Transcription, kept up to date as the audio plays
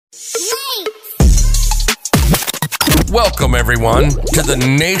Welcome, everyone, to the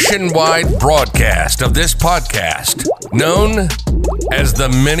nationwide broadcast of this podcast, known as the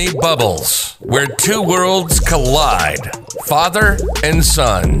Mini Bubbles, where two worlds collide, father and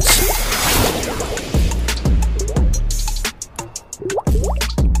sons.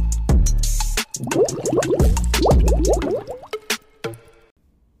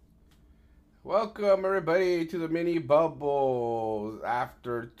 Welcome, everybody, to the Mini Bubbles.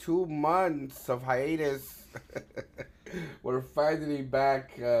 After 2 months of hiatus, we're finally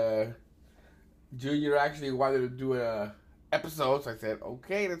back. Junior actually wanted to do an episode, so I said,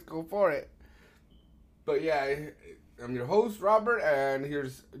 okay, let's go for it. But yeah, I'm your host, Robert, and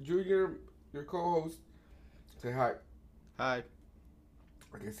here's Junior, your co-host. Say hi. Hi.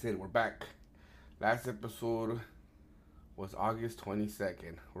 Like I said, we're back. Last episode was August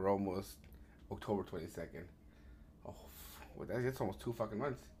 22nd. We're almost October 22nd. Oh, well, that's almost 2 fucking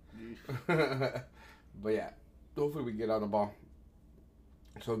months. But yeah, hopefully we get on the ball.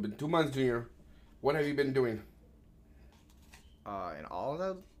 So it's been 2 months, Junior. What have you been doing? In all of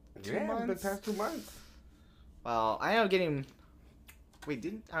the 2 Yeah, months? the past 2 months. Well, I ended up getting...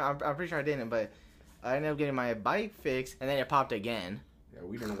 Wait, I'm pretty sure I didn't, but I ended up getting my bike fixed, and then it popped again. Yeah,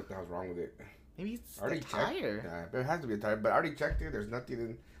 we don't know what the hell's wrong with it. Maybe it's I already the tire. Yeah, but it has to be a tire. But I already checked it. There's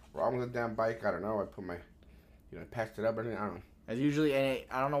nothing wrong with the damn bike. I don't know. I put my, patched it up or anything. I don't know. As usually, and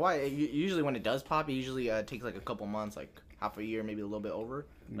I don't know why. Usually when it does pop, it usually takes like a couple months, like half a year, maybe a little bit over.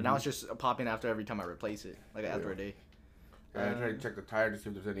 But now it's just popping after every time I replace it, like after a day. I tried to check the tire to see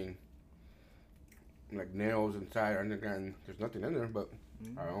if there's any like nails inside or anything, and there's nothing in there. But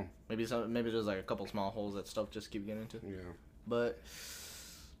I don't know. Maybe there's like a couple small holes that stuff just keep getting into. Yeah. But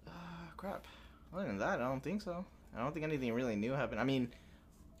crap. Other than that, I don't think so. I don't think anything really new happened. I mean,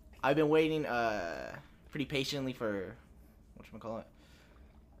 I've been waiting pretty patiently for whatchamacallit?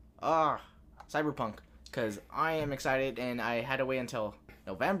 Cyberpunk, because I am excited, and I had to wait until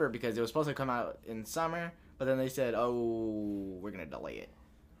November because it was supposed to come out in summer, but then they said, oh, we're gonna delay it.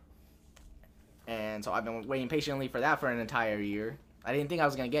 And so I've been waiting patiently for that for an entire year. I didn't think I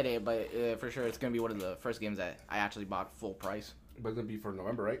was gonna get it, but for sure it's gonna be one of the first games that I actually bought full price. But it's gonna be for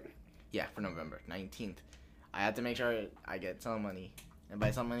November, right? Yeah, for November 19th. I have to make sure I get some money. And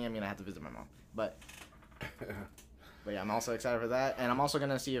by some money, I mean I have to visit my mom. But yeah, I'm also excited for that. And I'm also going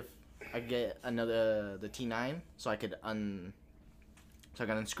to see if I get the T9 so I can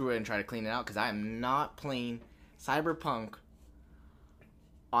unscrew it and try to clean it out. Because I am not playing Cyberpunk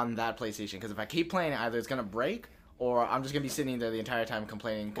on that PlayStation. Because if I keep playing it, either it's going to break or I'm just going to be sitting there the entire time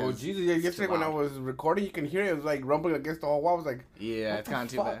complaining. Oh, Jesus. Yeah, yesterday when I was recording, you can hear it was like rumbling against the whole wall. I was like, yeah, it's kind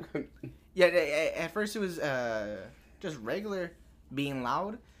of too bad. Yeah, at first it was just regular being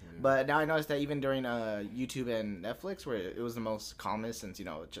loud, but now I noticed that even during YouTube and Netflix, where it was the most calmest since,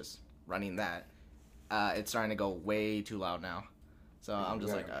 it's just running that, it's starting to go way too loud now. So I'm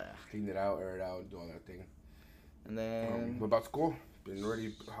just like... clean it out, air it out, do all that thing. And then... what about school? Been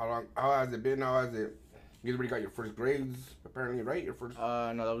ready? How has it been? How has it... You already got your first grades, apparently, right? Your first...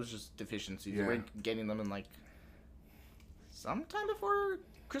 No, that was just deficiencies. Yeah. We're getting them in, sometime before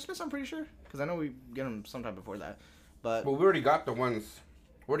Christmas, I'm pretty sure. Because I know we get them sometime before that. But we already got the ones.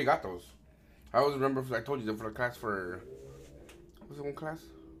 We already got those. I always remember, I told you, that for the class for... What's the one class?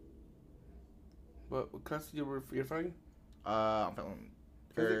 What class did you're finding? I'm feeling...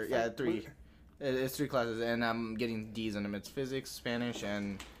 Yeah, 3. It's 3 classes, and I'm getting D's in them. It's physics, Spanish,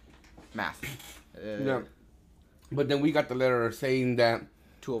 and math. Yeah. But then we got the letter saying that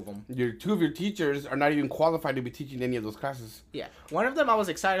 2 of them. 2 of your teachers are not even qualified to be teaching any of those classes. Yeah. One of them I was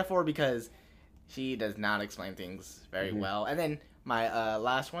excited for because she does not explain things very well. And then my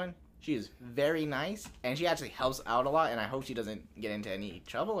last one, she is very nice, and she actually helps out a lot, and I hope she doesn't get into any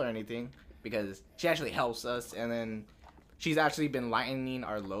trouble or anything because she actually helps us, and then she's actually been lightening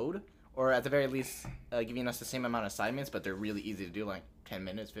our load, or at the very least giving us the same amount of assignments, but they're really easy to do, like 10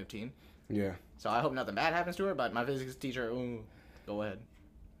 minutes, 15. Yeah. So I hope nothing bad happens to her, but my physics teacher, go ahead.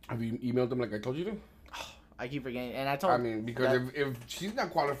 Have you emailed them like I told you to? I keep forgetting, and I told... I mean, because if she's not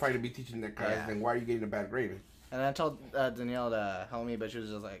qualified to be teaching that class, then why are you getting a bad grade? And I told Danielle to help me, but she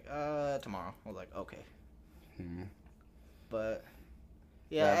was just like, tomorrow. I was like, okay. But,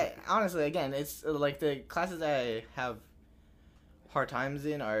 yeah, honestly, again, it's like the classes that I have hard times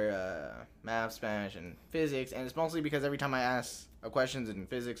in are math, Spanish, and physics, and it's mostly because every time I ask questions in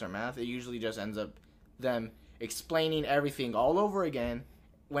physics or math, it usually just ends up them explaining everything all over again,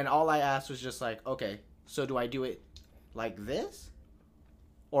 when all I asked was just like, okay, so do I do it like this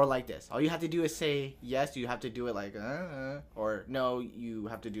or like this? All you have to do is say yes, you have to do it like or no, you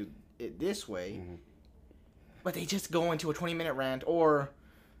have to do it this way. But they just go into a 20-minute rant, or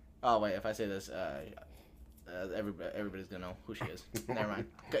Oh wait, if I say this, everybody's gonna know who she is. Never mind.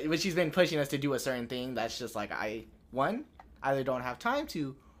 But she's been pushing us to do a certain thing that's just like one, either don't have time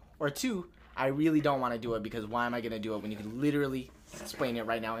to, or two, I really don't want to do it because why am I gonna do it when you can literally explain it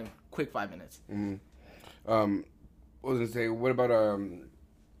right now in quick 5 minutes? I was gonna say, what about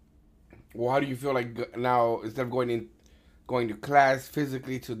well, how do you feel like now instead of going to class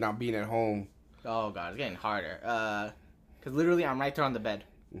physically to now being at home? Oh god, it's getting harder. Cause literally I'm right there on the bed.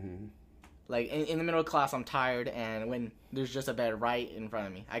 Like in the middle of class, I'm tired, and when there's just a bed right in front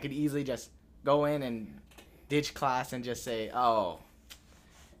of me, I could easily just go in and ditch class and just say, "Oh,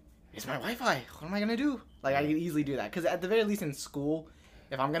 it's my Wi-Fi. What am I gonna do?" Like I could easily do that. Cause at the very least in school,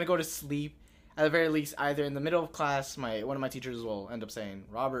 if I'm gonna go to sleep, at the very least either in the middle of class, one of my teachers will end up saying,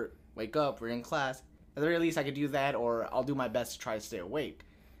 "Robert, wake up. We're in class." At the very least, I could do that, or I'll do my best to try to stay awake.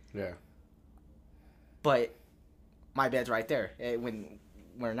 Yeah. But my bed's right there when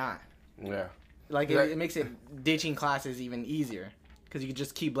we're not. Yeah. Like, it makes it ditching classes even easier. Because you could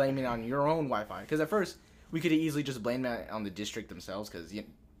just keep blaming it on your own Wi-Fi. Because at first, we could easily just blame it on the district themselves. Because it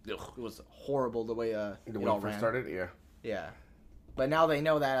was horrible the way it all ran. Started, yeah. Yeah. But now they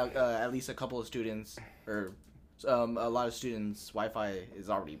know that at least a couple of students, or a lot of students' Wi-Fi is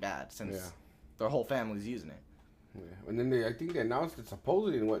already bad. Since their whole family's using it. Yeah. And then I think they announced it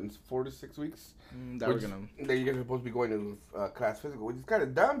supposedly in 4 to 6 weeks that you guys are supposed to be going to class physical, which is kind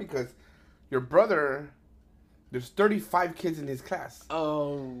of dumb because your brother, there's 35 kids in his class.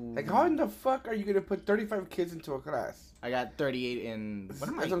 Oh. Like, how in the fuck are you gonna put 35 kids into a class? I got 38 in one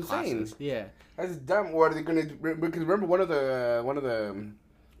of my classes. I'm saying. Yeah. That's dumb. What are they gonna do? Because remember one of the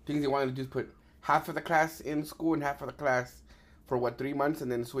things they wanted to do is put half of the class in school and half of the class for 3 months,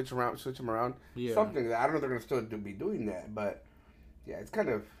 and then switch them around. Yeah. Something that I don't know if they're gonna still be doing that, but yeah, it's kind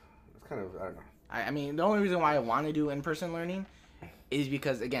of I don't know. I mean, the only reason why I want to do in-person learning is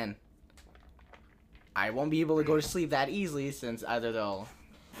because again, I won't be able to go to sleep that easily since either they'll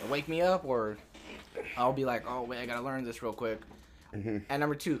wake me up or I'll be like, oh wait, I gotta learn this real quick. And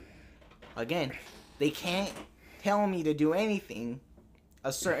number two, again, they can't tell me to do anything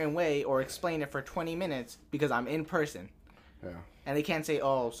a certain way or explain it for 20 minutes because I'm in person. Yeah. And they can't say,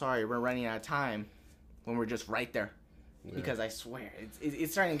 "Oh, sorry, we're running out of time," when we're just right there. Yeah. Because I swear,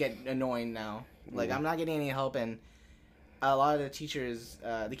 it's starting to get annoying now. Like I'm not getting any help, and a lot of the teachers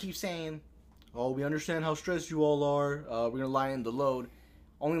they keep saying, "Oh, we understand how stressed you all are. We're gonna lighten the load."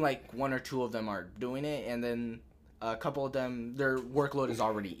 Only like 1 or 2 of them are doing it, and then a couple of them, their workload is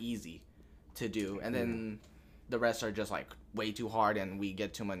already easy to do, and then the rest are just like way too hard, and we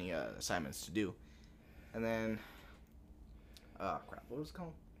get too many assignments to do, and then. Oh crap! What was it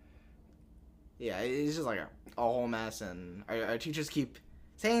called? Yeah, it's just like a whole mess, and our teachers keep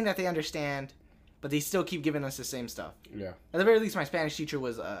saying that they understand, but they still keep giving us the same stuff. Yeah. At the very least, my Spanish teacher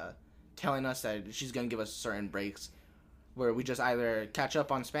was telling us that she's gonna give us certain breaks, where we just either catch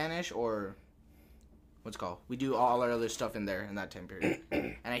up on Spanish or what's it called? We do all our other stuff in there in that time period,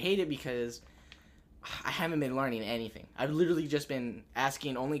 and I hate it because I haven't been learning anything. I've literally just been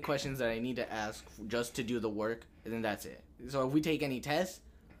asking only questions that I need to ask just to do the work, and then that's it. So if we take any tests,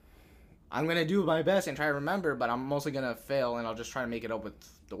 I'm going to do my best and try to remember, but I'm mostly going to fail, and I'll just try to make it up with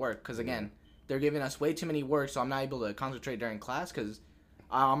the work. Because, again, they're giving us way too many work, so I'm not able to concentrate during class because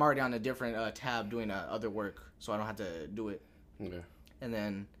I'm already on a different tab doing other work, so I don't have to do it. Yeah. And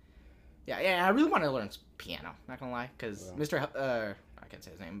then, yeah, I really want to learn piano, not going to lie, because I can't say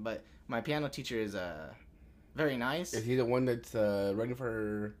his name, but my piano teacher is very nice. Is he the one that's running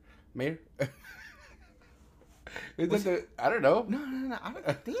for mayor? I don't know. No, I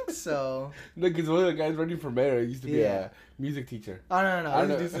don't think so. No, because one of the guys running for mayor used to be a music teacher. Oh,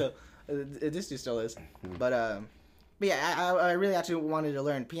 no. This dude still is. But yeah, I really actually wanted to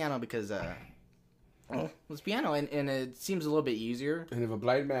learn piano because it's piano, and it seems a little bit easier. And if a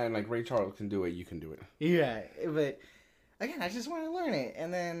blind man like Ray Charles can do it, you can do it. Yeah, but again, I just want to learn it,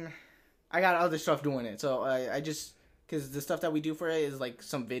 and then I got other stuff doing it. So I just, because the stuff that we do for it is like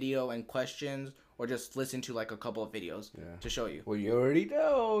some video and questions, or just listen to like a couple of videos to show you. Well, you already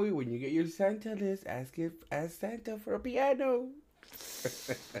know, when you get your Santa list, ask Santa for a piano.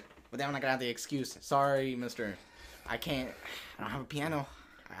 But then I'm not gonna have the excuse. Sorry, mister, I don't have a piano.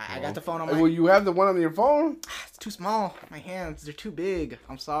 I got the phone on my... Well, you have the one on your phone? It's too small. My hands, they're too big.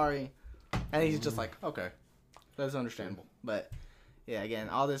 I'm sorry. And he's just like, okay. That's understandable. But, yeah, again,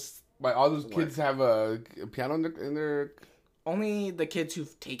 all this... But all those kids have a piano in their... Only the kids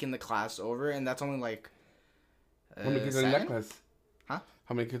who've taken the class over, and that's only like... How many kids are in that class? Huh?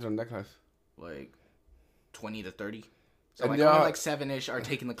 How many kids are in that class? Like 20 to 30. So and like only like 7-ish are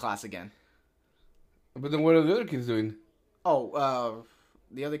taking the class again. But then what are the other kids doing? Oh,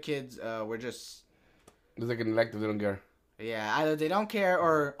 the other kids were just. It's like an elective. They don't care. Yeah, either they don't care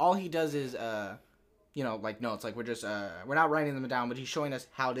or all he does is like notes. Like we're just we're not writing them down, but he's showing us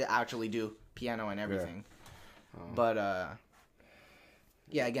how to actually do piano and everything. Yeah. But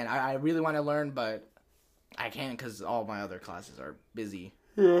yeah, again, I really want to learn, but I can't because all my other classes are busy.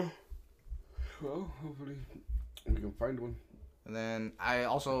 Yeah. Well, hopefully we can find one. And then I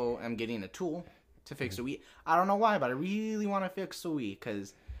also am getting a tool to fix the Wii. I don't know why, but I really want to fix the Wii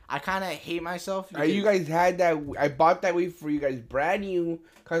because I kind of hate myself. You guys had that. I bought that Wii for you guys brand new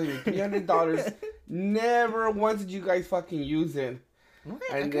because it was $300. Never once did you guys fucking use it. What?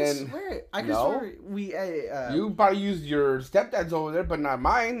 I could swear we. You probably used your stepdad's over there, but not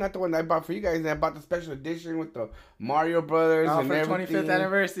mine. Not the one I bought for you guys. And I bought the special edition with the Mario Brothers and for everything. 25th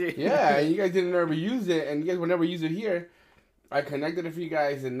anniversary. Yeah, and you guys didn't ever use it, and you guys would never use it here. I connected it for you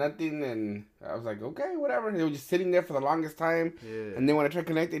guys and nothing, and I was like, okay, whatever. They were just sitting there for the longest time. Yeah. And then when I tried to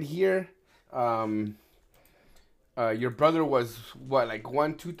connect it here, your brother was, what, like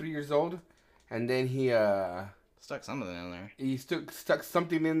 1, 2, 3 years old? And then he, stuck something in there. He stuck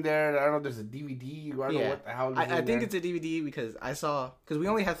something in there. I don't know if there's a DVD. I don't know what the hell I think it's a DVD because because we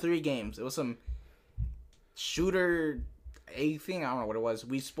only had 3 games. It was some shooter A thing. I don't know what it was.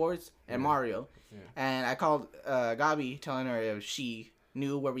 Wii Sports and Mario. Yeah. And I called Gabi telling her if she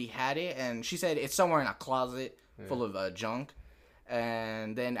knew where we had it. And she said it's somewhere in a closet full of junk.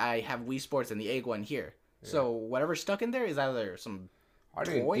 And then I have Wii Sports and the egg one here. Yeah. So whatever's stuck in there is either some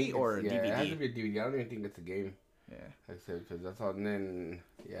toy or a DVD. It has to be a DVD. I don't even think it's a game. Yeah. Like I said, because that's all. And then,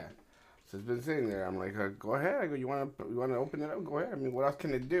 yeah. So it's been sitting there. I'm like, go ahead. I go, you want to open it up? Go ahead. I mean, what else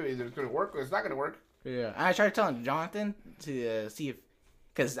can it do? Either it's going to work or it's not going to work. Yeah. And I tried telling Jonathan to see if,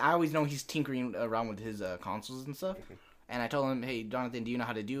 because I always know he's tinkering around with his consoles and stuff. And I told him, hey, Jonathan, do you know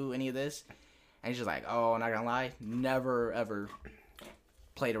how to do any of this? And he's just like, oh, not going to lie. Never, ever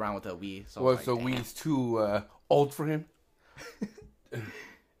played around with a Wii. So Wii's too old for him?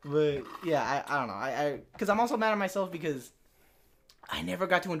 But yeah, I don't know. Because I'm also mad at myself because I never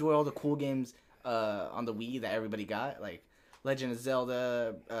got to enjoy all the cool games on the Wii that everybody got, like Legend of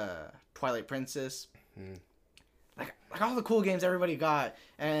Zelda, Twilight Princess, like all the cool games everybody got.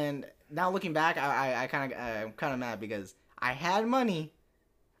 And now looking back, I'm kind of mad because I had money.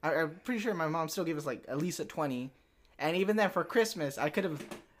 I'm pretty sure my mom still gave us like at least a 20, and even then for Christmas, I could have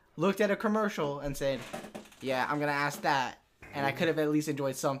looked at a commercial and said, "Yeah, I'm gonna ask that." And I could have at least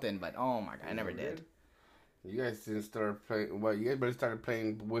enjoyed something, but oh my god, I never did. You guys didn't start playing. Well, you guys really started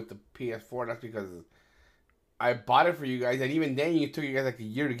playing with the PS4. That's because I bought it for you guys, and even then, it took you guys like a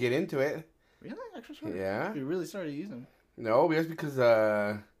year to get into it. Really? Actually, yeah. You really started using them. No, that's because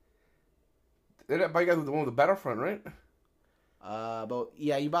they didn't buy you guys with the one with the Battlefront, right? But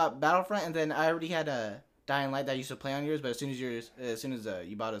yeah, you bought Battlefront, and then I already had a Dying Light that I used to play on yours. But as soon as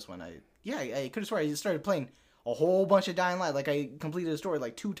you bought us one, I could have sworn I started playing a whole bunch of Dying Light. Like, I completed the story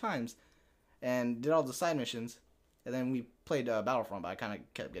like 2 times and did all the side missions. And then we played Battlefront, but I kind of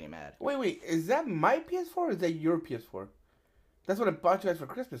kept getting mad. Wait. Is that my PS4 or is that your PS4? That's what I bought you guys for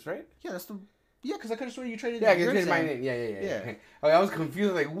Christmas, right? Yeah, because I could have sworn you traded yours in. Mine in. Yeah. I was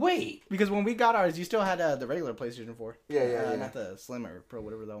confused. Like, wait. Because when we got ours, you still had the regular PlayStation 4. Yeah. Not the Slim or Pro,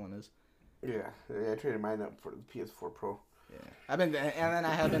 whatever that one is. Yeah, I traded mine up for the PS4 Pro. Yeah. And then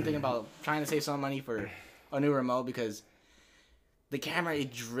I have been thinking about trying to save some money for a new remote because the camera,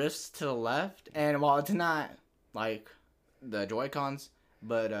 it drifts to the left, and while it's not like the Joy-Cons,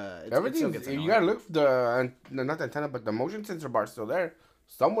 but it still gets annoying. You gotta look for not the antenna, but the motion sensor bar still there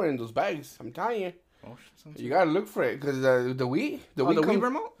somewhere in those bags. I'm telling you, you gotta look for it because the Wii, the Wii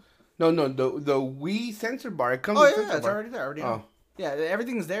remote. No, the Wii sensor bar. It comes. It's already there. Yeah,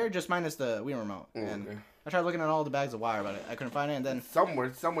 everything's there, just minus the Wii remote. And I tried looking at all the bags of wire, but I couldn't find it. And then somewhere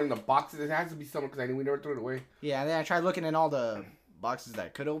in the boxes, it has to be somewhere because we never threw it away. Yeah, and then I tried looking in all the boxes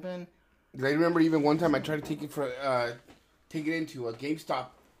that could open. Because I remember even one time I tried to take it into a GameStop,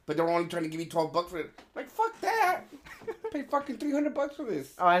 but they were only trying to give me $12 for it. I'm like, fuck that! I paid fucking $300 for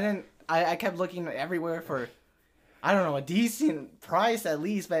this. Oh, and then I kept looking everywhere for, I don't know, a decent price at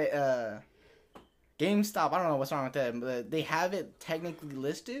least, but GameStop, I don't know what's wrong with that, but they have it technically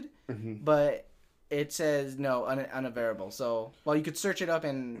listed, but it says no, unavailable. So while you could search it up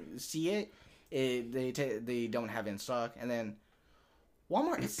and see it, they don't have it in stock. And then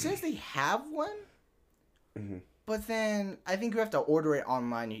Walmart, it says they have one, but then I think you have to order it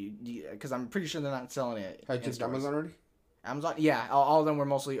online because I'm pretty sure they're not selling it. Have you checked Amazon already? Amazon, yeah, all of them were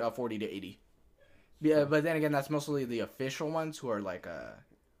mostly 40 to 80. Yeah, but then again, that's mostly the official ones who are like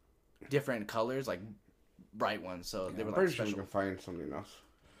different colors, like bright ones. So they were like pretty special. sure you can find something else.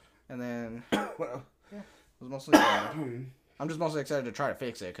 And then it was mostly. I I'm just mostly excited to try to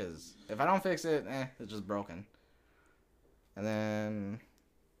fix it, because if I don't fix it, it's just broken. And then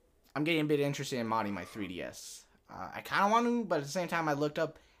I'm getting a bit interested in modding my 3DS. I kind of want to, but at the same time, I looked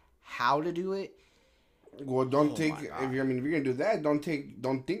up how to do it. Well, if you're gonna do that, don't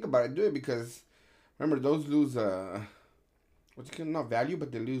think about it. Do it, because remember, those lose not value,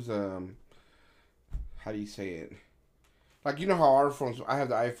 but they lose how do you say it? Like, you know how our phones, I have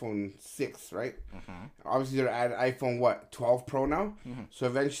the iPhone 6, right? Mm-hmm. Obviously, they're at iPhone, 12 Pro now? Mm-hmm. So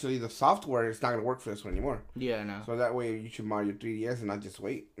eventually the software is not going to work for this one anymore. Yeah, I know. So that way you should mod your 3DS and not just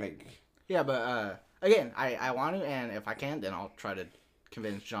wait. Yeah, but again, I want to, and if I can't, then I'll try to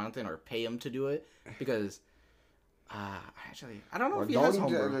convince Jonathan or pay him to do it, because actually, I don't know if he has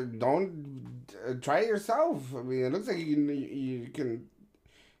homebrew. Don't try it yourself. I mean, it looks like you can.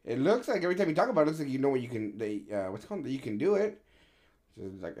 It looks like every time you talk about it, looks like you know what you can. That you can do it. So,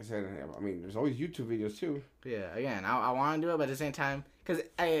 like I said, I mean, there's always YouTube videos too. Yeah, again, I want to do it, but at the same time,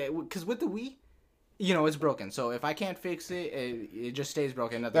 because with the Wii, it's broken. So if I can't fix it, it just stays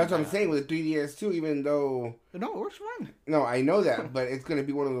broken. That's what I'm saying with the 3DS too. Even though no, it works fine. No, I know that, but it's gonna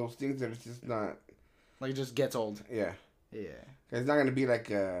be one of those things that it's just not. Like, it just gets old. Yeah. Yeah. It's not gonna be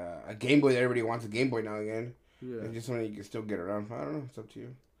like a Game Boy that everybody wants a Game Boy now again. Yeah. It's just something you can still get around. I don't know. It's up to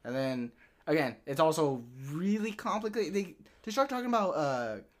you. And then, again, it's also really complicated. They start talking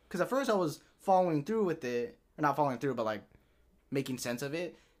about, because at first I was following through with it, or not following through, but like making sense of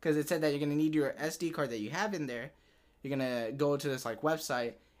it, because it said that you're going to need your SD card that you have in there. You're going to go to this like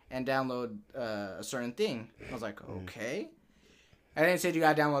website and download a certain thing. I was like, okay. And then it said you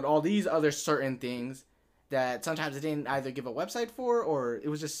got to download all these other certain things that sometimes it didn't either give a website for, or it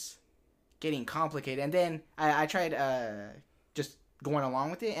was just getting complicated. And then I tried just going along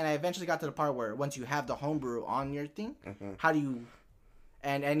with it, and I eventually got to the part where once you have the homebrew on your thing, how do you,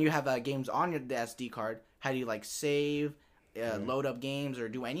 and you have games on the SD card, how do you like save, load up games, or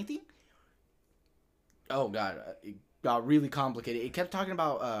do anything? Oh god, it got really complicated. It kept talking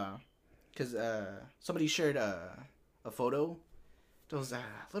about because somebody shared a photo, those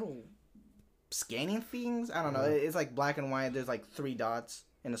little scanning things. I don't know. It's like black and white. There's like 3 dots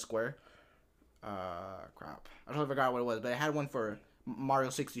in a square. Crap. I totally forgot what it was, but I had one for Mario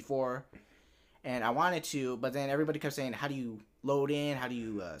 64, and I wanted to, but then everybody kept saying, how do you load in, how do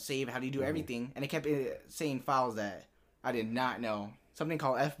you save, how do you do everything, and it kept saying files that I did not know. Something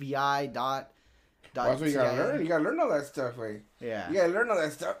called FBI dot. That's what you gotta learn. You gotta learn all that stuff, like. Yeah. You gotta learn all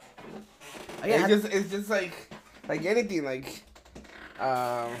that stuff. It's just like anything, like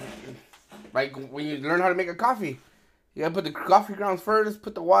when you learn how to make a coffee, you gotta put the coffee grounds first,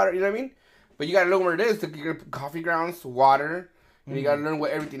 put the water, you know what I mean? But you gotta know where it is. You're gonna put coffee grounds, water, and you gotta learn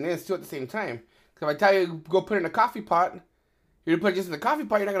what everything is too at the same time. Because if I tell you go put it in a coffee pot, you're gonna put it just in the coffee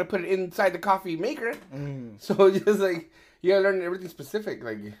pot. You're not gonna put it inside the coffee maker. So just like you gotta learn everything specific.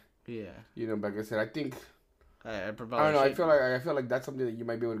 Like like I said, I think I don't know. I feel like that's something that you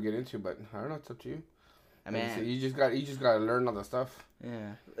might be able to get into, but I don't know. It's up to you. I mean, you just gotta learn all the stuff.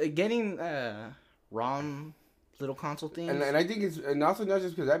 Yeah, getting ROM little console things. And I think and also not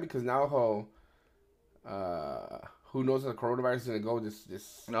just because now who knows how the coronavirus is gonna go this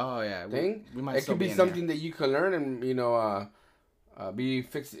thing. We might it could be something that you can learn and be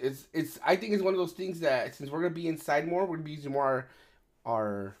fixed. I think it's one of those things that since we're gonna be inside more, we're gonna be using more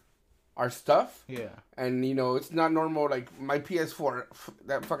our stuff. Yeah. And it's not normal. Like my PS4,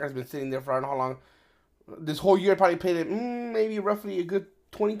 that fucker has been sitting there for I don't know how long. This whole year I probably played it maybe roughly a good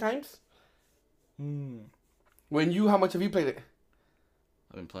 20 times. How much have you played it?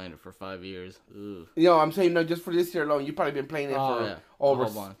 I've been playing it for 5 years. Ooh. I'm saying just for this year alone, you've probably been playing it for over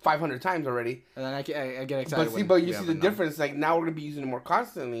 500 times already. And then I get excited. But you see the difference. Like now we're gonna be using it more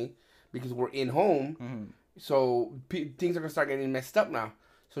constantly because we're in home. Mm-hmm. So things are gonna start getting messed up now.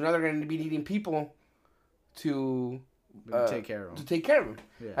 So now they're gonna be needing people to take care of them.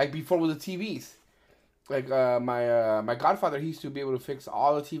 Yeah. Like before with the TVs. Like my godfather, he used to be able to fix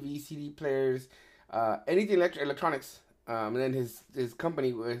all the TV, CD players, anything electronics. And then his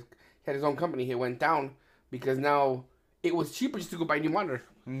company had his own company. He went down because now it was cheaper just to go buy a new monitor.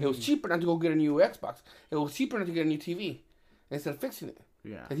 Mm-hmm. It was cheaper not to go get a new Xbox. It was cheaper not to get a new TV instead of fixing it.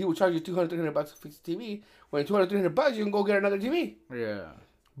 Yeah. Because he would charge you $200-$300 to fix the TV. When $200-$300, you can go get another TV. Yeah.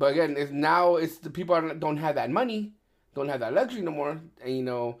 But again, it's the people don't have that money, don't have that luxury no more,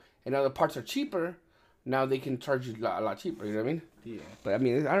 and and other parts are cheaper. Now they can charge you a lot cheaper. You know what I mean? Yeah. But I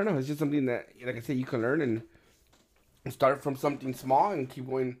mean, I don't know. It's just something that, like I said, you can learn and start from something small and keep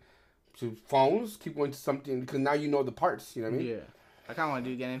going to phones, keep going to something because now you know the parts. You know what I mean? Yeah. I kind of want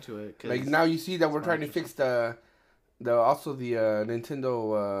to get into it. Cause like now you see that we're trying to fix the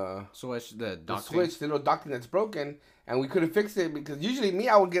Nintendo Switch, the Switch, the little dock that's broken, and we couldn't fix it because usually me,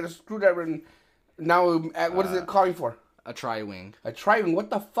 I would get a screwdriver, and now what is it calling for? A tri-wing. A tri-wing. What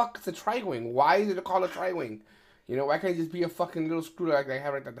the fuck is a tri-wing? Why is it called a tri-wing? You know, why can't it just be a fucking little screwdriver like I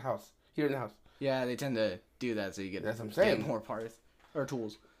have right at the house, here in the house? Yeah, they tend to do that so you get, That's what I'm saying. Get more parts or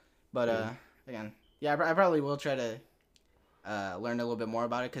tools. But again, yeah, I probably will try to learn a little bit more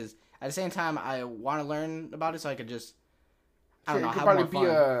about it because at the same time I want to learn about it so I could just It could probably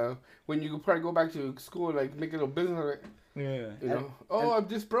be when you could probably go back to school, like make a little business of it. Yeah. You know, I'm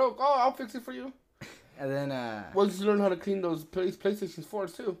just broke. Oh, I'll fix it for you. And then well, just learn how to clean those PlayStation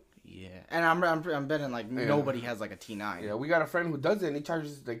 4s too. Yeah, and I'm betting like nobody has like a T9. Yeah, we got a friend who does it, and he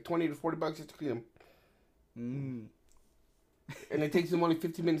charges like $20 to $40 just to clean them. And it takes him only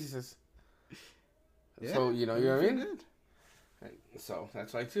 15 minutes. He says. Yeah. So you know what I mean. Good. So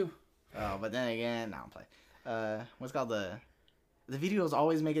that's why too. Oh, but then again, I'm playing. What's called the videos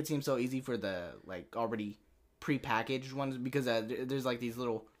always make it seem so easy for the like already pre-packaged ones because there's like these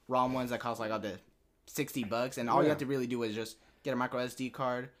little ROM ones that cost like up to $60, and all you have to really do is just get a micro SD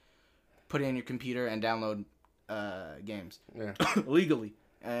card, put it in your computer, and download games. Yeah. Legally.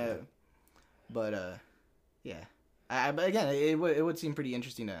 But yeah. But again, it would seem pretty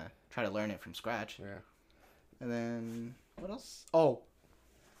interesting to try to learn it from scratch. Yeah. And then what else? Oh,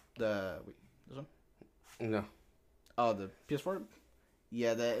 this one? No. Oh, the PS4.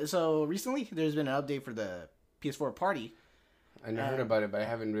 Yeah. So recently there's been an update for the PS4 Party. I never heard about it, but I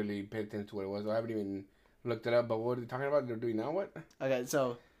haven't really paid attention to what it was. I haven't even looked it up. But what are they talking about? They're doing now what? Okay,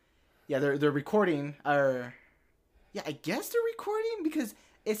 so yeah, they're recording. Yeah, I guess they're recording because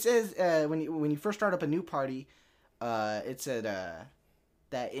it says when you first start up a new party, it said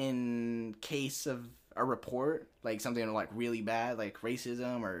that in case of a report, like something like really bad, like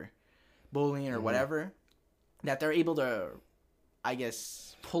racism or bullying or whatever, that they're able to, I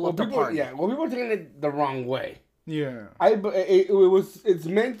guess, pull up the party. Yeah, well, people are taking it the wrong way. Yeah, it's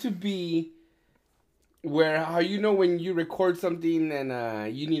meant to be where how you know when you record something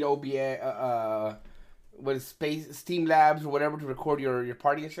and you need OBS, what is Steam Labs or whatever to record your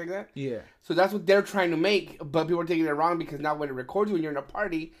party and shit like that. Yeah. So that's what they're trying to make, but people are taking it wrong because now when it records you when you're in a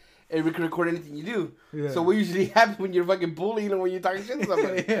party, it can record anything you do. Yeah. So what usually happens when you're fucking bullying or when you're talking shit to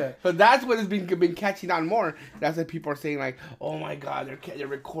somebody. Yeah. So that's what has been catching on more. That's why people are saying like, oh my god, they're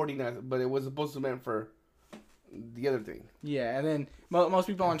recording us, but it was supposed to be meant for the other thing. Yeah, and then most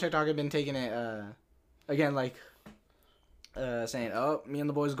people on TikTok have been taking it again like saying, oh, me and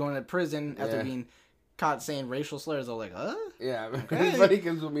the boys going to prison after being caught saying racial slurs. They're like, yeah, okay. It's funny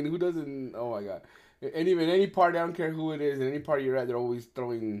because I mean, who doesn't? Oh my god! And even any party, I don't care who it is, in any party you're at, they're always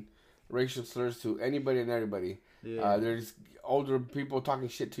throwing racial slurs to anybody and everybody. Yeah. There's older people talking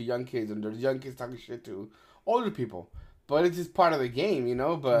shit to young kids, and there's young kids talking shit to older people. But it's just part of the game, you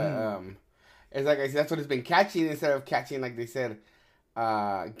know. But it's like I said, that's what it's been catching instead of catching, like they said,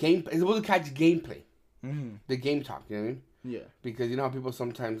 game. It's supposed to catch gameplay, the game talk. You know what I mean? Yeah. Because you know how people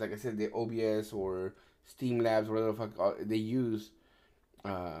sometimes, like I said, the OBS or Steam Labs or whatever the fuck they use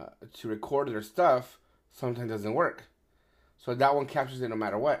to record their stuff sometimes doesn't work. So that one captures it no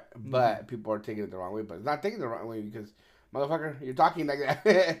matter what. But people are taking it the wrong way. But it's not taking it the wrong way because, motherfucker, you're talking like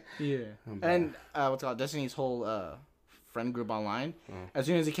that. Yeah. And what's it called? Destiny's whole friend group online. As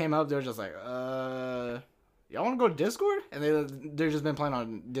soon as it came up, they were just like, y'all want to go to Discord? And they've just been playing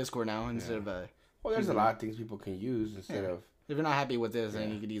on Discord now instead of... well, there's a lot of things people can use instead of... If you're not happy with this,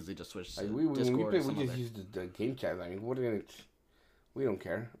 then you could easily just switch to Discord. When we play, we just use the game chat. I mean, we don't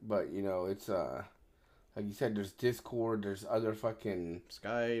care. But, you know, it's... like you said, there's Discord, there's other fucking...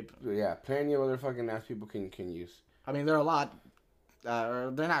 Skype. Yeah, plenty of other fucking apps people can use. I mean, they're a lot...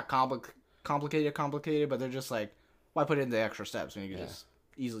 they're not complicated, but they're just like, why put in the extra steps when you can just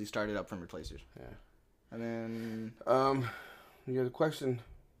easily start it up from your PlayStation? Yeah. And then... you have a question?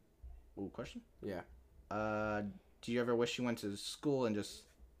 Ooh, question? Yeah. Do you ever wish you went to school and just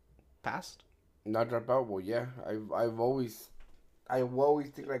passed? Not drop out? Well, yeah. I've always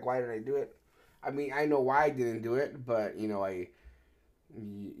think like, why did I do it? I mean, I know why I didn't do it, but you know,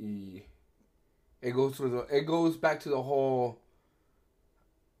 it goes back to the whole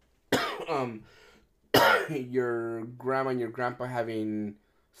your grandma and your grandpa having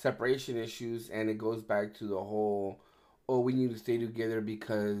separation issues, and it goes back to the whole, oh, we need to stay together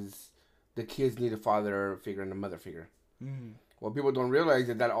because the kids need a father figure and a mother figure. Well, people don't realize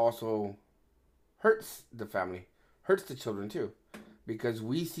that also hurts the family, hurts the children too, because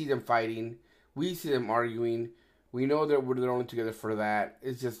we see them fighting. We see them arguing. We know that they're only together for that.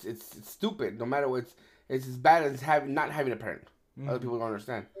 It's just, it's stupid. No matter what, it's as bad as not having a parent. Other people don't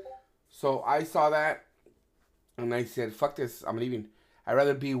understand. So I saw that, and I said, fuck this, I'm leaving. I'd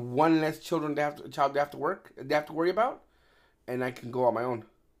rather be one less child they have to worry about, and I can go on my own.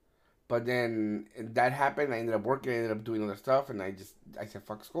 But then that happened. I ended up working. I ended up doing other stuff, and I said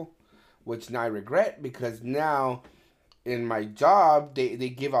fuck school, which now I regret because now in my job they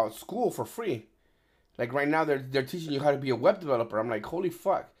give out school for free. Like right now they're teaching you how to be a web developer. I'm like, holy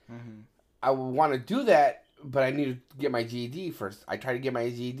fuck. Mm-hmm. I would want to do that, but I need to get my GED first. I try to get my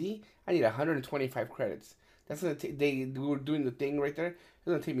GED. I need 125 credits. That's gonna we were doing the thing right there. It's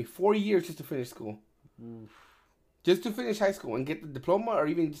gonna take me 4 years just to finish school. Oof. Just to finish high school and get the diploma or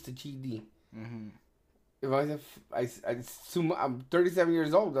even just a GED. Mm-hmm. If I assume I'm 37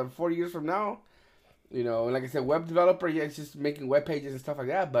 years old. I'm 4 years from now. You know, like I said, web developer. Yeah, it's just making web pages and stuff like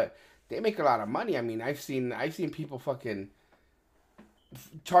that. But they make a lot of money. I mean, I've seen people fucking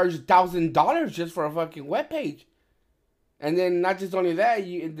charge $1,000 just for a fucking web page. And then not just only that,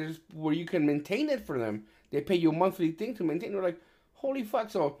 there's where you can maintain it for them. They pay you a monthly thing to maintain. They're like, holy fuck!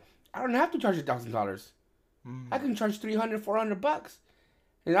 So I don't have to charge $1,000. I can charge $300, $400,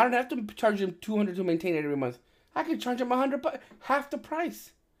 and I don't have to charge them $200 to maintain it every month. I can charge them $100, half the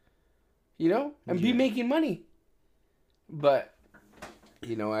price. You know, and be making money. But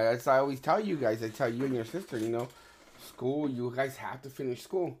you know, as I always tell you guys, I tell you and your sister, you know, school. You guys have to finish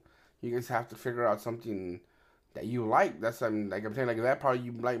school. You guys have to figure out something that you like. That's I'm saying like that. Probably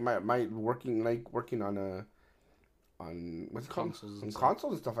you might working on what's it called? On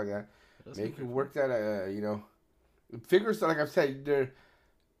consoles and stuff like that. Make you work that, you know, figures. Like I've said,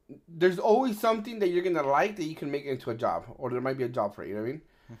 there's always something that you're gonna like that you can make into a job, or there might be a job for it. You know what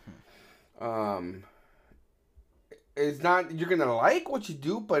I mean? It's not you're gonna like what you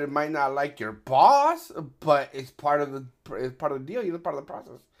do, but it might not like your boss. But it's part of the deal. You know, part of the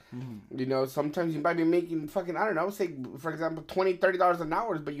process. Mm-hmm. You know, sometimes you might be making fucking, I don't know, say for example $20, $30 an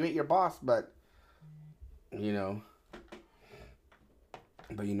hour, but you hate your boss. But you know.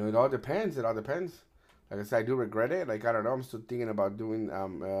 But you know, it all depends. Like I said, I do regret it. Like I don't know, I'm still thinking about doing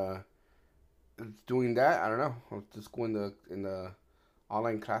that. I don't know. I'll just go in the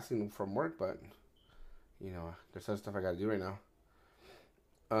online classing from work, but you know, there's other stuff I gotta do right now.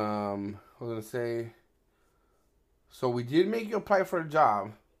 I was gonna say. So we did make you apply for a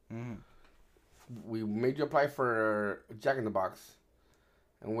job. Mm-hmm. We made you apply for Jack in the Box.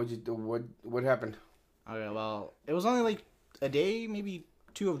 And what'd you do? What happened? Okay, well, it was only like a day, maybe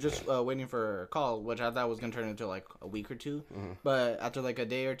two of just waiting for a call, which I thought was gonna turn into like a week or two. Mm-hmm. But after like a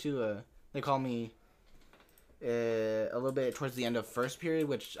day or two, they called me a little bit towards the end of first period,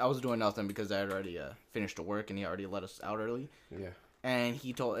 which I was doing nothing because I had already finished the work and he already let us out early. Yeah. And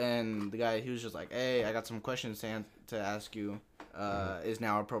the guy, he was just like, hey, I got some questions to ask you. Is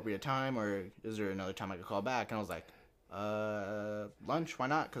now appropriate time, or is there another time I could call back? And I was like, lunch, why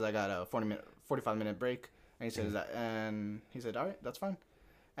not? Because I got a 45-minute break. And he said, all right, that's fine.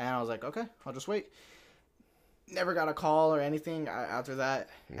 And I was like, okay, I'll just wait. Never got a call or anything after that.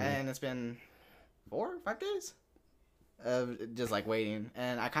 And it's been 4 or 5 days of just like waiting.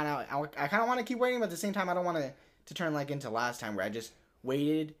 And I kind of want to keep waiting, but at the same time, I don't want to turn like into last time where I just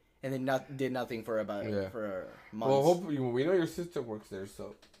waited and then did nothing for months. Well, hopefully, we know your sister works there,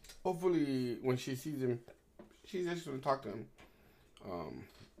 so hopefully when she sees him, she's just going to talk to him.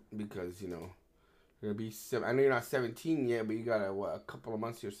 Because, you know, you're going to be I know you're not 17 yet, but you got a couple of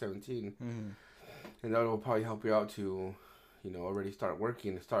months you're 17. Mm-hmm. And that will probably help you out to, you know, already start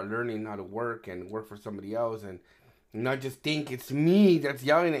working, start learning how to work and work for somebody else, and not just think it's me that's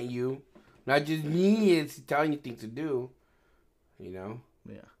yelling at you. Not just me, it's telling you things to do, you know?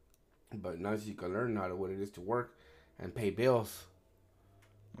 Yeah. But now you can learn what it is to work and pay bills.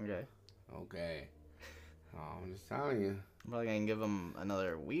 Okay. Oh, I'm just telling you. I'm probably going to give him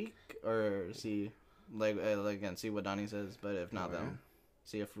another week or see, again, see what Donnie says. But if not, then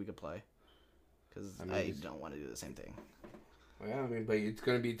see if we could play. Because I don't want to do the same thing. Well, I mean, but it's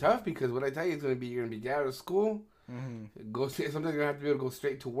going to be tough because what I tell you, you're going to be out of school. Mm-hmm. Sometimes you're going to have to be able to go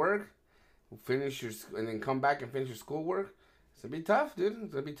straight to work. Finish and then come back and finish your schoolwork. It's gonna be tough, dude.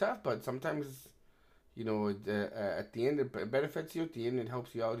 It's gonna be tough, but sometimes, you know, at the end it benefits you. At the end, it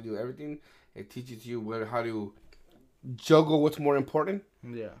helps you out to do everything. It teaches you how to juggle what's more important.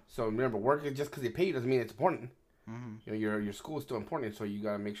 Yeah. So remember, work is just because they pay you doesn't mean it's important. Mm-hmm. You know, your school is still important, so you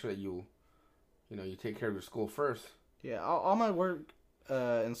gotta make sure that you take care of your school first. Yeah, all my work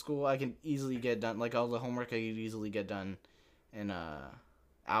in school I can easily get done. Like all the homework I could easily get done in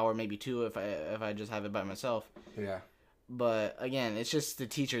hour, maybe 2 if I just have it by myself. Yeah. But again, it's just the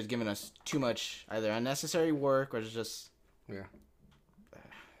teachers giving us too much either unnecessary work or it's just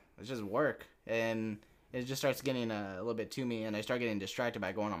work, and it just starts getting a little bit to me, and I start getting distracted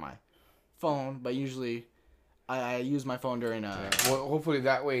by going on my phone. But usually, I use my phone during Well, hopefully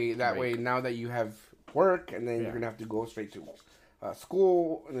that way now that you have work and then you're gonna have to go straight to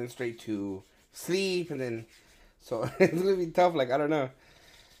school and then straight to sleep and then so it's gonna be tough. Like I don't know,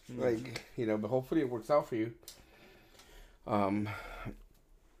 like but hopefully it works out for you.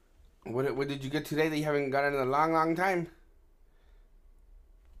 What did you get today that you haven't gotten in a long time?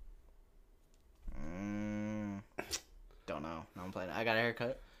 Don't know. No, I'm playing. I got a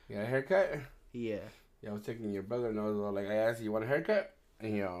haircut. You got a haircut? Yeah. Yeah, I was taking your brother and I was like, I asked you want a haircut?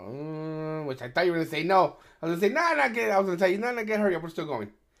 And which I thought you were gonna say no. I was gonna say no, not get it. I was gonna tell you no, not get hurry up. We're still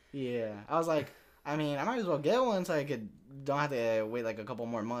going. Yeah, I was like, I mean, I might as well get one so I don't have to wait like a couple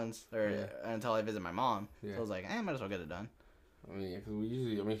more months until I visit my mom. Yeah. So I was like, I might as well get it done. I mean, because we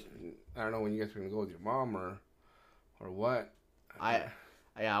usually, I don't know when you guys are gonna go with your mom or what. I've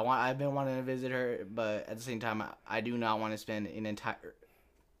been wanting to visit her, but at the same time, I do not want to spend an entire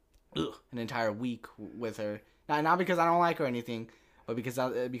week with her. Not because I don't like her or anything, but because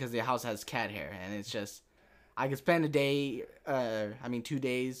the house has cat hair, and it's just I could spend a day, 2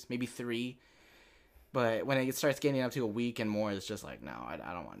 days, maybe 3, but when it starts getting up to a week and more, it's just like no, I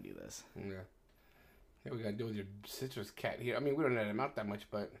don't want to do this. Yeah. Yeah, we gotta deal with your sister's cat here. I mean, we don't let him out that much,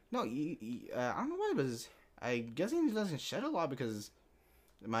 but no, I don't know why, but I guess he doesn't shed a lot because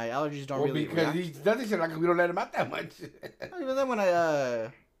my allergies don't really. Because he doesn't shed like we don't let him out that much. Even then, when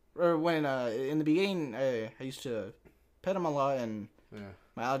in the beginning, I used to pet him a lot, and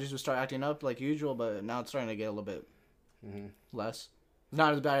my allergies would start acting up like usual. But now it's starting to get a little bit less. It's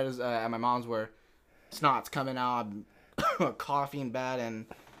not as bad as at my mom's, where snot's coming out, I'm coughing bad, and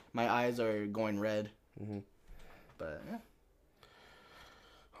my eyes are going red. But yeah.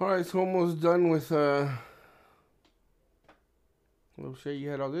 All right, so almost done with. Oh shit! You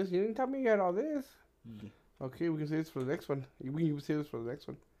had all this. You didn't tell me you had all this. Okay, we can say this for the next one. We can say this for the next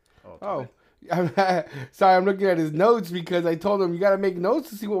one. Oh. Sorry, I'm looking at his notes because I told him you got to make notes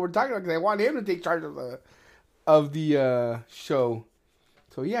to see what we're talking about because I want him to take charge of the show.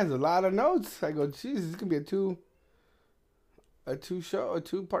 So he has a lot of notes. I go, geez, this is gonna be a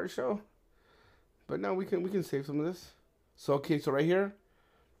two-part show. But no, we can save some of this. So okay, so right here,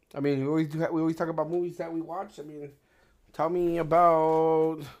 I mean, we always talk about movies that we watch. I mean, tell me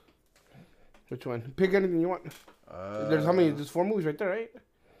about which one. Pick anything you want. There's how many? There's 4 movies right there, right?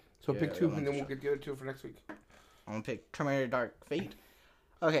 So pick 2, and then we'll get the other 2 for next week. I'm gonna pick Terminator Dark Fate.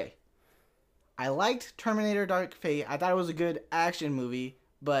 Okay. I liked Terminator Dark Fate. I thought it was a good action movie,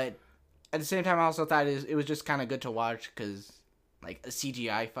 but at the same time, I also thought it was just kind of good to watch because, like, a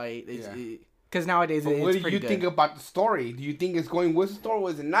CGI fight. Because nowadays, it's what pretty good. What do you think about the story? Do you think it's going with the story, or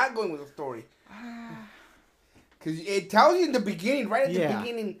is it not going with the story? Because it tells you in the beginning, right at the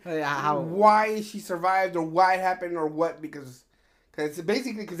beginning, why she survived or why it happened or what. Because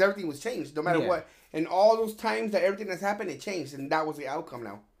basically, because everything was changed, no matter what. And all those times that everything has happened, it changed, and that was the outcome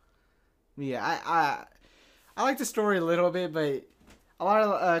now. Yeah, I like the story a little bit, but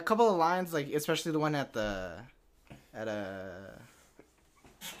a couple of lines, like especially the one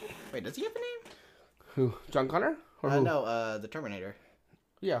wait, does he have a name? Who? John Connor? Or who? No, the Terminator.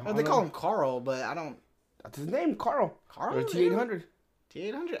 Yeah. They call him Carl, but I don't. That's his name, Carl. Carl? Or T-800.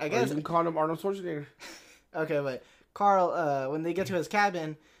 T-800? I guess. Or you can call him Arnold Schwarzenegger. Okay, but Carl, when they get to his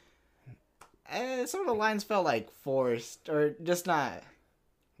cabin, some of the lines felt like forced or just not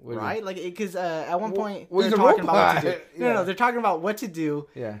right. Like, because at one point they're talking about what to do. No, they're talking about what to do.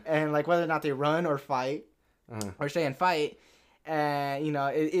 Yeah. And like whether or not they run or fight, or stay and fight. And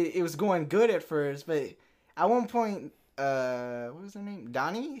it was going good at first, but at one point, what was her name?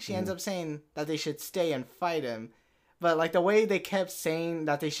 Donnie? She ends up saying that they should stay and fight him. But like the way they kept saying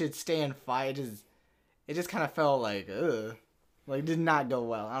that they should stay and fight it just kind of felt like, ugh. Like, did not go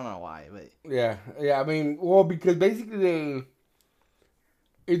well. I don't know why, but... Yeah. I mean, well, because basically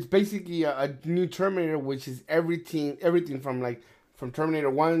it's basically a new Terminator, which is everything from Terminator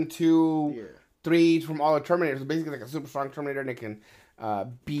 1, 2, 3, from all the Terminators. It's basically like a super strong Terminator, and it can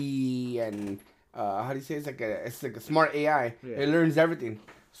be, and how do you say, it's like a smart AI. Yeah. It learns everything.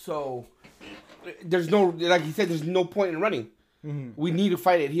 So there's no, like he said, there's no point in running. Mm-hmm. We need to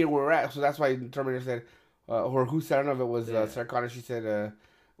fight it here where we're at. So that's why Terminator said, or who said, I don't know if it was Sarah Connor, she said,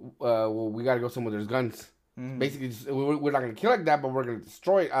 well, we got to go somewhere there's guns. Mm-hmm. Basically, we're not going to kill like that, but we're going to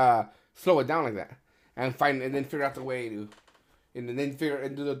destroy it, slow it down like that. And then figure out the way to, and then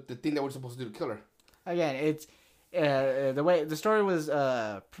do the thing that we're supposed to do to kill her. Again, it's, the way, the story was,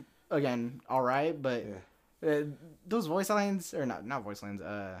 again, alright, but those voice lines, or not voice lines,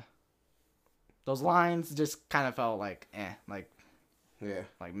 those lines just kind of felt like, like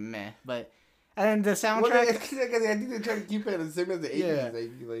meh. But and then the soundtrack. Well, I think they're trying to keep it the same as the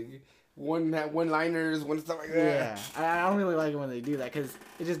 80s. one-liners, one stuff like that. Yeah, I don't really like it when they do that because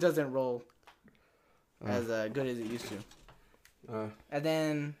it just doesn't roll as good as it used to. And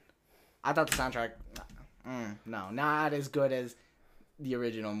then I thought the soundtrack, no, not as good as the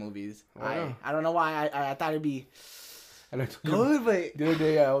original movies. I don't know why I thought it'd be good, but the other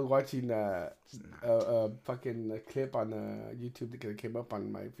day I was watching a fucking clip on YouTube that came up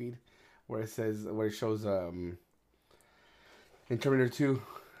on my feed where it shows in Terminator 2.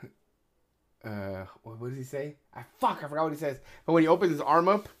 What does he say? I forgot what he says. But when he opens his arm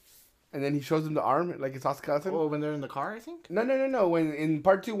up, and then he shows him the arm like it's all skeleton. Oh, when they're in the car, I think. No. When in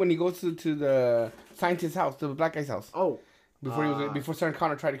part 2, when he goes to the scientist's house, the black guy's house. Oh. Before Sarah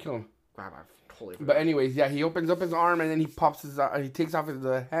Connor tried to kill him. Crap, I totally forgot. But anyways, yeah, he opens up his arm and then he pops he takes off his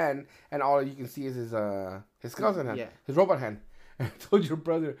hand, and all you can see is his skeleton hand, his robot hand. And I told your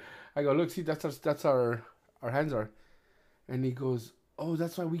brother, I go, look, see, that's our hands are, and he goes, oh,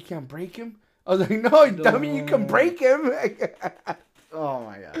 that's why we can't break him. I was like, no, dummy, you can break him. Oh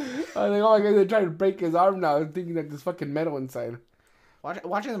my god. I was like, oh my god, they're trying to break his arm now, thinking that there's fucking metal inside.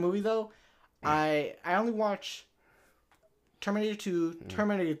 Watching the movie though, I only watch Terminator 2,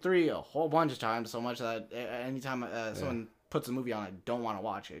 Terminator 3 a whole bunch of times, so much that anytime someone puts a movie on, I don't want to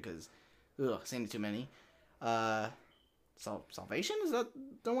watch it because, seen too many. Salvation, is that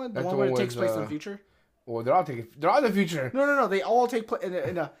the one? The one where it takes place in the future? Well, they're all in the future. No. They all take place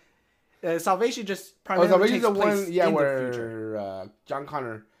in a Salvation just primarily takes place in the future. John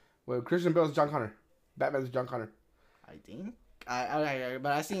Connor, Christian Bale's John Connor, Batman's John Connor. I think.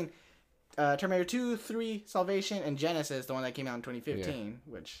 But I've seen Terminator 2, 3, Salvation, and Genesis, the one that came out in 2015,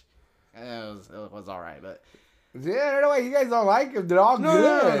 which it was all right, but yeah, I don't know why you guys don't like them. They're all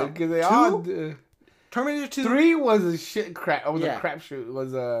good because they all. Terminator 2, 3 was a shit crap. It was a crapshoot. It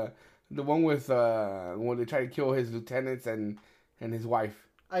was the one with when they tried to kill his lieutenants and his wife.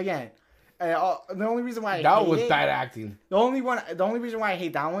 Again. The only reason why that was bad acting. The only reason why I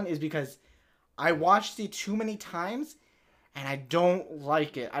hate that one is because I watched it too many times, and I don't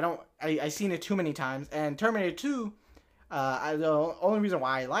like it. I seen it too many times. And Terminator 2, the only reason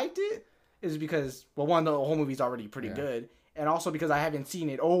why I liked it is because, well, one, the whole movie's already pretty good, and also because I haven't seen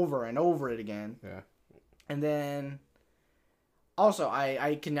it over and over it again. Yeah. And then, also,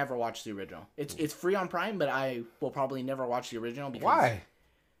 I can never watch the original. It's free on Prime, but I will probably never watch the original because. Why?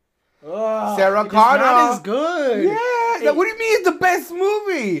 Sarah Connor. Not as good. Yeah. What do you mean it's the best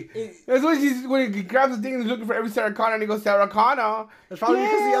movie? That's when he grabs the thing and he's looking for every Sarah Connor and he goes, Sarah Connor. It's probably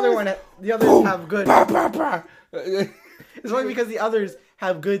because the others have good. It's probably because the others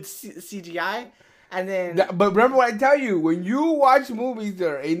have good CGI. And then. But remember what I tell you, when you watch movies that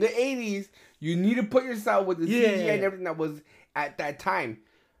are in the 80s, you need to put yourself with the CGI and everything that was at that time.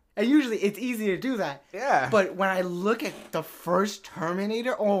 And usually it's easy to do that. Yeah. But when I look at the first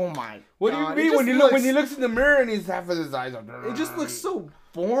Terminator, oh my god. What do you mean when he looks in the mirror and he's half of his eyes are... It just looks so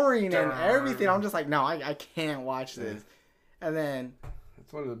boring and everything. I'm just like, no, I can't watch this. And then...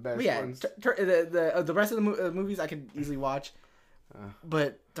 It's one of the best ones. The rest of the movies I could easily watch.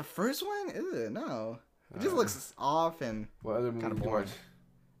 But the first one, no. It just looks off and what other movies kind of boring.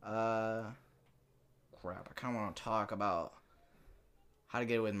 Crap, I kind of want to talk about How to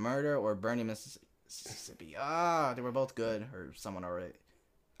Get Away with Murder or Burning Mississippi. They were both good, or someone already.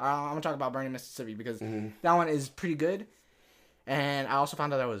 I'm going to talk about Burning Mississippi because that one is pretty good. And I also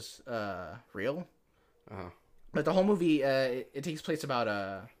found out that was real. But the whole movie, it takes place about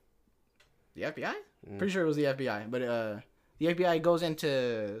the FBI? Pretty sure it was the FBI. But the FBI goes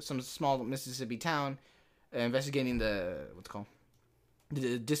into some small Mississippi town investigating the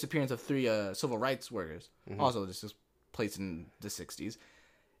disappearance of 3 civil rights workers. Also, this is placed in the 60s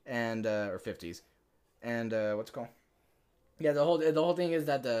and or 50s. And yeah, the whole thing is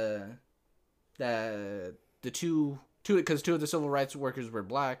that the two of the civil rights workers were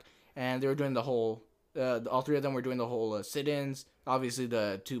black, and they were doing the whole all 3 of them were doing the whole sit-ins. Obviously,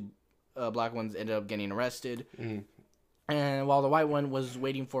 the 2 black ones ended up getting arrested, and while the white one was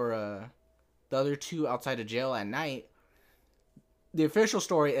waiting for the other 2 outside of jail at night. The official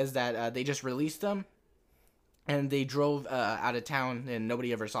story is that they just released them, and they drove out of town, and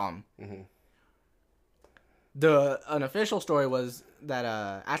nobody ever saw them. The unofficial story was that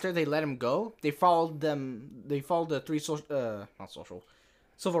after they let him go, they followed the 3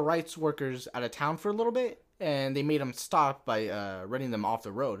 civil rights workers out of town for a little bit, and they made them stop by running them off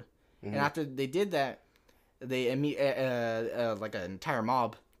the road. And after they did that, they like an entire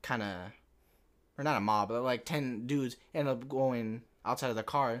mob kind of. Or not a mob, but like 10 dudes ended up going outside of the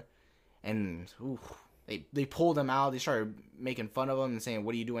car, and they pulled them out. They started making fun of them and saying,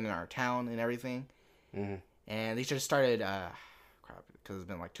 "What are you doing in our town?" and everything. And they just started, because it's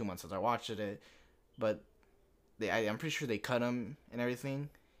been like 2 months since I watched it. But I'm pretty sure they cut him and everything.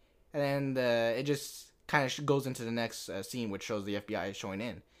 And then it just kind of goes into the next scene, which shows the FBI showing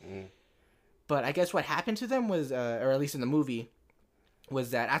in. Mm. But I guess what happened to them was, or at least in the movie,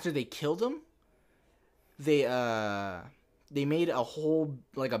 was that after they killed him, they made a hole,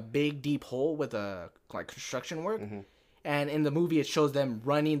 like a big deep hole with like construction work. Mm-hmm. And in the movie, it shows them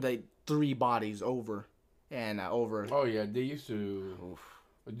running the 3 bodies over and over. Oh yeah, they used to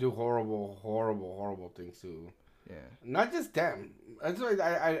do horrible things too. Yeah, not just them. That's why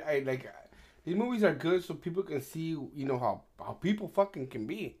I like these movies are good so people can see, you know, how people fucking can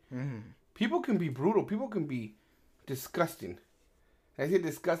be. Mm-hmm. People can be brutal. People can be disgusting. I say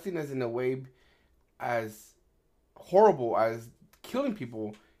disgusting as in a way as horrible as killing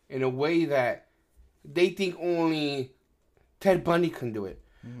people in a way that they think only Ted Bundy can do it.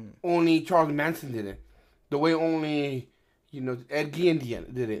 Mm-hmm. Only Charles Manson did it. The way only, you know, Ed Gein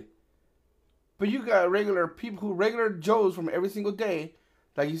did it. But you got regular Joes from every single day,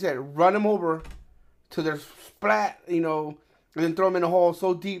 like you said, run them over to their splat, you know, and then throw them in a hole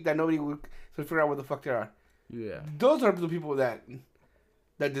so deep that nobody would figure out where the fuck they are. Yeah. Those are the people that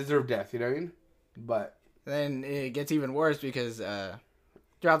deserve death, you know what I mean? But then it gets even worse because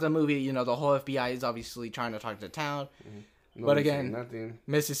throughout the movie, you know, the whole FBI is obviously trying to talk to the town. Mm-hmm. But again,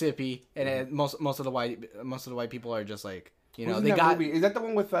 Mississippi, and mm-hmm. most of the white people are just like, you know, they got. Movie? Is that the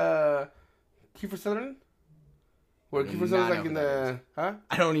one with Kiefer Sutherland? Where Kiefer Sutherland's like in the... Huh?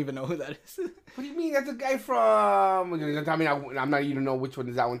 I don't even know who that is. What do you mean? That's a guy from... I mean, I'm not even know which one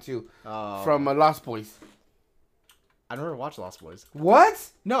is that one too. Oh. From Lost Boys. I never watched Lost Boys. What?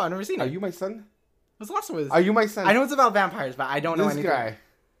 No, I've never seen it. Are you my son? What's Lost Boys? Are you my son? I know it's about vampires, but I don't know anything. This guy.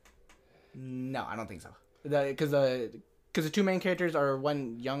 No, I don't think so. Because the 2 main characters are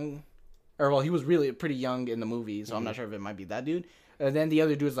one young... Or, well, he was really pretty young in the movie, so I'm not sure if it might be that dude. And then the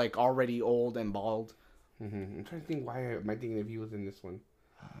other dude is, like, already old and bald. Mm-hmm. I'm trying to think why am I thinking if he was in this one.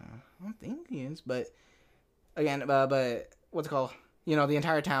 I don't think he is, but... Again, but what's it called? You know, the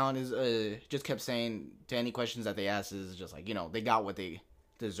entire town is just kept saying to any questions that they asked is just like, you know, they got what they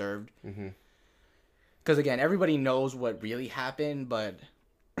deserved. Mm-hmm. Because, again, everybody knows what really happened, but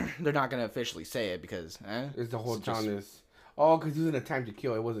they're not going to officially say it because... It's the whole town is... Oh, because he was in A Time to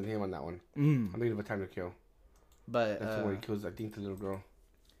Kill. It wasn't him on that one. I'm thinking of A Time to Kill. But that's the one he kills, I think, the little girl.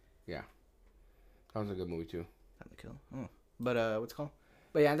 Yeah. That was a good movie, too. Time to Kill. Oh. But, what's it called?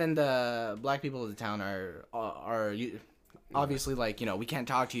 But, yeah, and then the black people of the town are obviously like, you know, we can't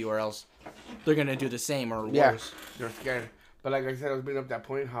talk to you or else they're going to do the same or worse. They're scared. But like I said, I was bringing up that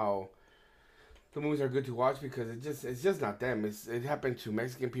point how the movies are good to watch because it's just not them. It happened to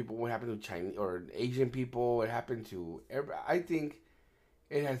Mexican people. It happened to Chinese or Asian people. It happened to I think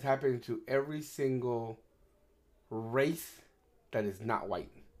it has happened to every single race that is not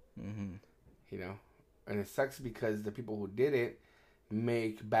white. Mm-hmm. You know, and it sucks because the people who did it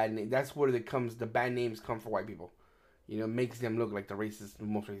make bad names. That's where the bad names come for white people. You know, makes them look like the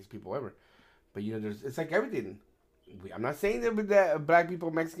most racist people ever. But you know, it's like everything. I'm not saying that black people,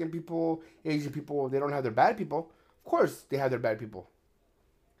 Mexican people, Asian people, they don't have their bad people. Of course, they have their bad people.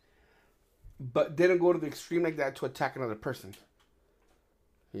 But they don't go to the extreme like that to attack another person.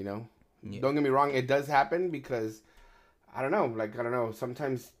 You know? Yeah. Don't get me wrong, it does happen because, I don't know,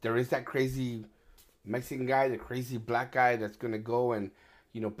 sometimes there is that crazy Mexican guy, the crazy black guy that's going to go and,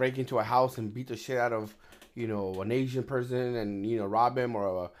 you know, break into a house and beat the shit out of, you know, an Asian person and, you know, rob him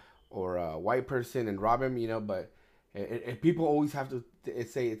or a white person and rob him, you know, but... people always have to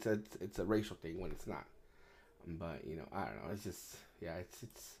say it's a racial thing when it's not. But you know, I don't know. It's just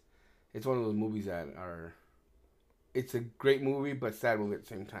it's one of those movies that are. It's a great movie, but sad movie at the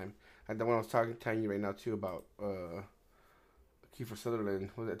same time. Like the one I was telling you right now too about Kiefer Sutherland.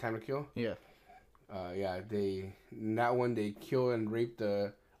 Was it Time to Kill? Yeah. Yeah. That one they kill and rape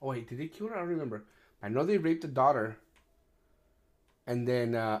the. Oh wait, did they kill her? I don't remember. I know they raped the daughter. And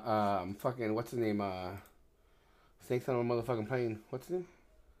then fucking what's his name? Snakes on a motherfucking plane. What's his name?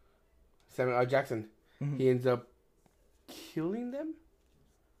 Samuel L. Jackson. Mm-hmm. He ends up killing them,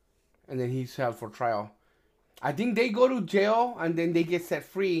 and then he's held for trial. I think they go to jail and then they get set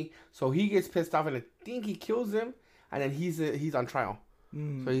free. So he gets pissed off and I think he kills them, and then he's on trial.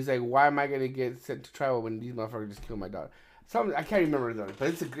 Mm. So he's like, "Why am I gonna get sent to trial when these motherfuckers just killed my daughter?" I can't remember the other, but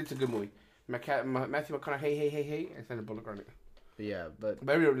it's a good movie. Matthew McConaughey, hey, and Sandra Bullock on it. Yeah, but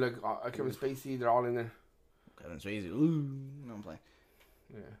everybody like Kevin Spacey, they're all in there. Kevin Spacey, ooh, no, I'm playing.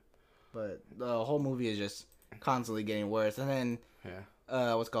 Yeah, but the whole movie is just constantly getting worse, and then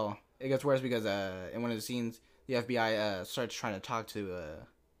what's it called? It gets worse because in one of the scenes, the FBI starts trying to talk to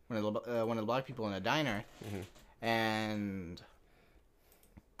one of the black people in a diner, mm-hmm. and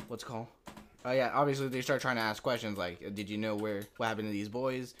what's it called? Yeah, obviously they start trying to ask questions like, did you know what happened to these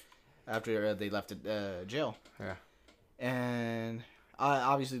boys after they left jail? Yeah. And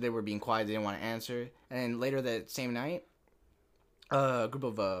obviously they were being quiet. They didn't want to answer. And later that same night, a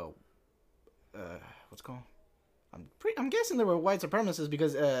group of what's it called? I'm guessing they were white supremacists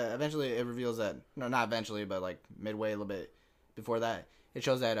because eventually it reveals that, no, not eventually, but like midway a little bit before that, it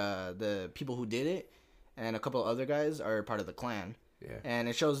shows that the people who did it and a couple of other guys are part of the Klan. Yeah. And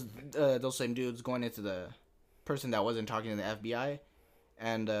it shows those same dudes going into the person that wasn't talking to the FBI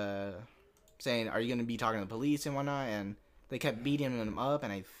and saying, are you going to be talking to the police and whatnot? And they kept beating him up,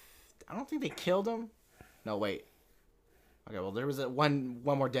 and I don't think they killed him. No, wait. Okay, well, there was one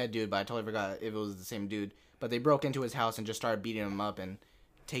more dead dude, but I totally forgot if it was the same dude. But they broke into his house and just started beating him up and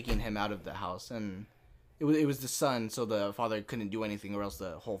taking him out of the house. And it was the son, so the father couldn't do anything, or else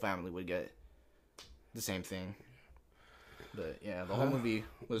the whole family would get the same thing. But yeah, the whole movie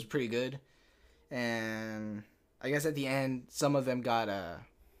was pretty good. And I guess at the end, some of them got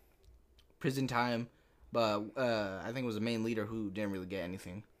prison time, but I think it was the main leader who didn't really get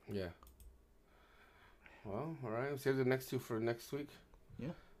anything. Yeah. Well, all right. Save the next two for next week.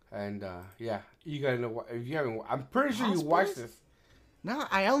 Yeah. And yeah, you gotta know if you haven't. I'm pretty sure you watched this. No,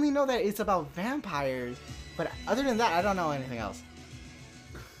 I only know that it's about vampires, but other than that, I don't know anything else.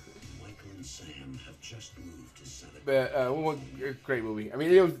 Michael and Sam have just moved to Santa But great movie. I mean,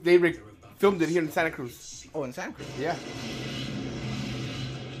 they filmed it here in Santa Cruz. Oh, in Santa Cruz. Yeah.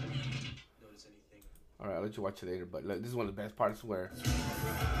 All right, I'll let you watch it later. But look, this is one of the best parts where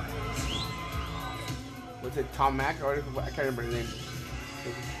what's it, Tom Mack or I can't remember his name.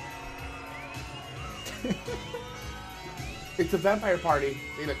 It's a vampire party.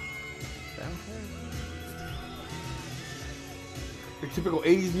 See, look. The typical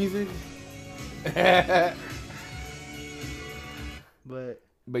 80s music. But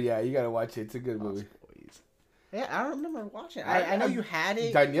yeah, you gotta watch it. It's a good movie. Yeah, I don't remember watching it. I know you had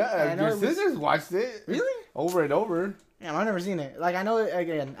it. Danielle, your sisters watched it. Really? Over and over. Yeah, I've never seen it. Like, I know,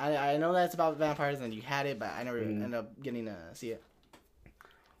 again, I know that's about vampires and you had it, but I never ended up getting to see it.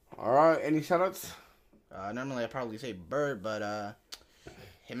 All right, any shoutouts? Normally I'd probably say Bert, but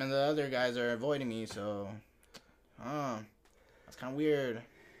him and the other guys are avoiding me, so that's kind of weird.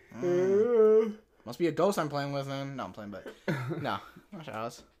 Must be a ghost I'm playing with, then. No, I'm playing, but no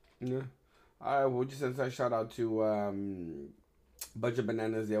shoutouts. Yeah. All right, we'll just send a shout out to Bunch of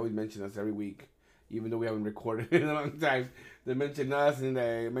Bananas. They always mention us every week, even though we haven't recorded in a long time. They mention us and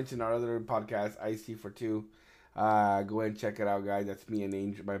they mention our other podcast, IC for Two. Go ahead and check it out, guys. That's me and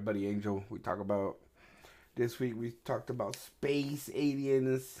Angel, my buddy Angel. We talk about this week. We talked about space,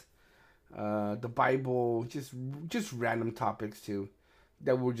 aliens, the Bible, just random topics too.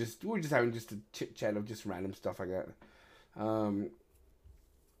 That we're just having just a chit chat of just random stuff like that.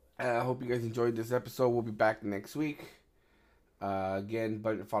 I hope you guys enjoyed this episode. We'll be back next week. Again,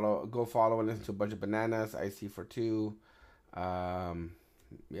 go follow and listen to a Bunch of Bananas, IC for Two.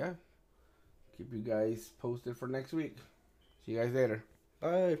 Yeah. Keep you guys posted for next week. See you guys later.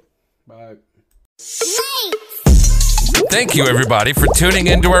 Bye. Bye. Thank you, everybody, for tuning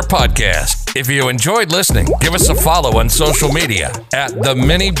into our podcast. If you enjoyed listening, give us a follow on social media at The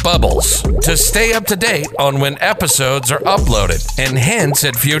Mini Bubbles to stay up to date on when episodes are uploaded and hints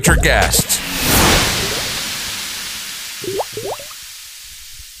at future guests.